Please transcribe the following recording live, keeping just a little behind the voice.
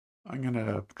I'm going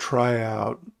to try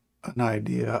out an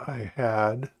idea I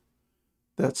had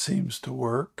that seems to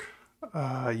work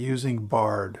using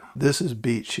Bard. This is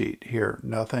BeatSheet here,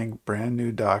 nothing, brand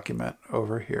new document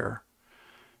over here.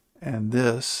 And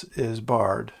this is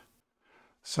Bard.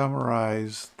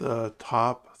 Summarize the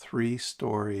top 3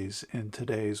 stories in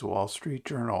today's Wall Street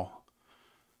Journal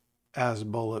as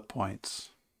bullet points.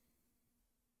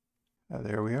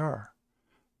 There we are.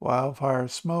 Wildfire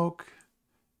smoke,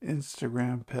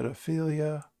 Instagram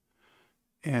pedophilia,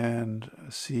 and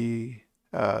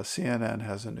CNN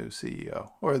has a new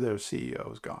CEO, or their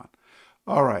CEO is gone.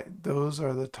 All right, those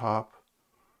are the top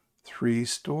 3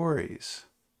 stories.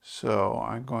 So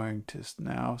I'm going to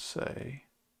now say,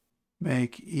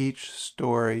 make each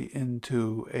story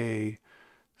into a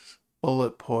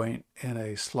bullet point in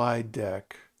a slide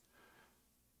deck.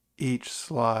 Each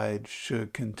slide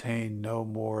should contain no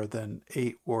more than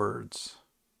 8 words.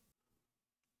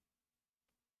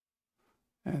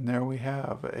 And there we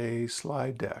have a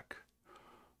slide deck.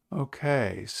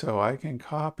 Okay, so I can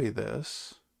copy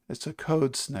this. It's a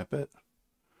code snippet.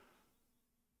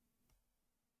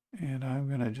 And I'm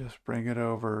going to just bring it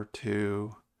over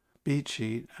to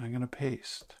BeatSheet. I'm going to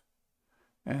paste.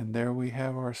 And there we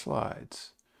have our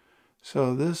slides.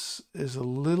 So this is a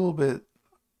little bit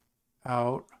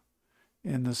out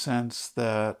in the sense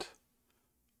that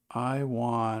I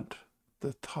want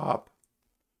the top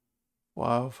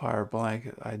wildfire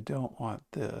blanket. I don't want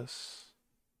this.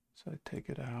 So I take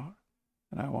it out.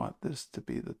 And I want this to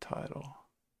be the title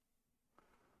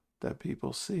that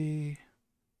people see.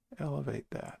 Elevate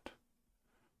that.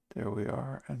 There we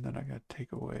are. And then I'm going to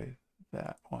take away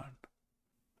that one.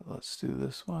 Let's do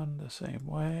this one the same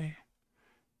way.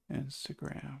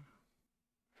 Instagram.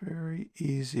 Very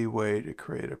easy way to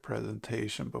create a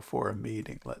presentation before a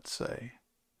meeting, let's say.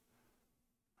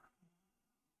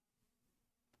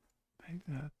 Make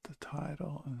that the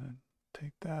title and then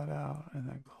take that out and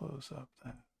then close up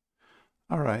that.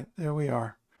 All right, there we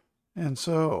are. And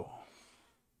so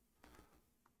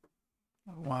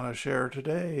I want to share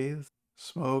today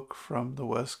smoke from the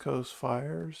West Coast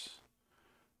fires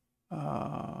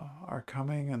are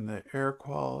coming, and the air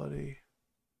quality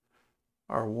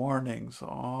are warnings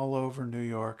all over New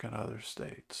York and other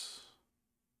states.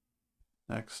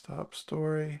 Next top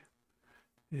story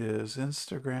is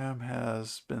Instagram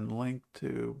has been linked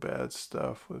to bad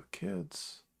stuff with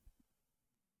kids.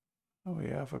 We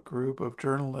have a group of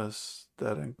journalists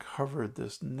that uncovered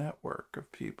this network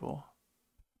of people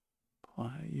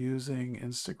using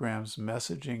Instagram's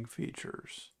messaging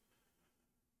features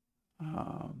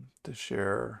to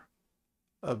share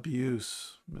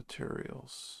abuse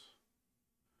materials.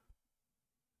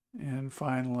 And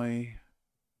finally,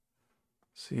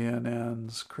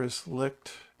 CNN's Chris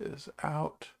Licht is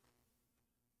out,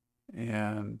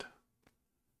 and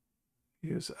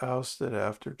he was ousted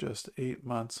after just 8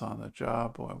 months on the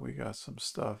job. Boy, we got some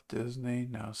stuff. Disney,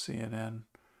 now CNN.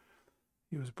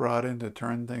 He was brought in to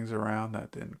turn things around.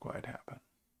 That didn't quite happen.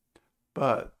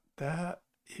 But that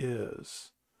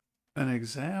is an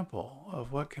example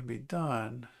of what can be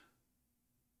done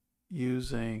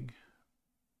using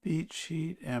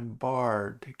BeatSheet and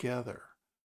Bard together.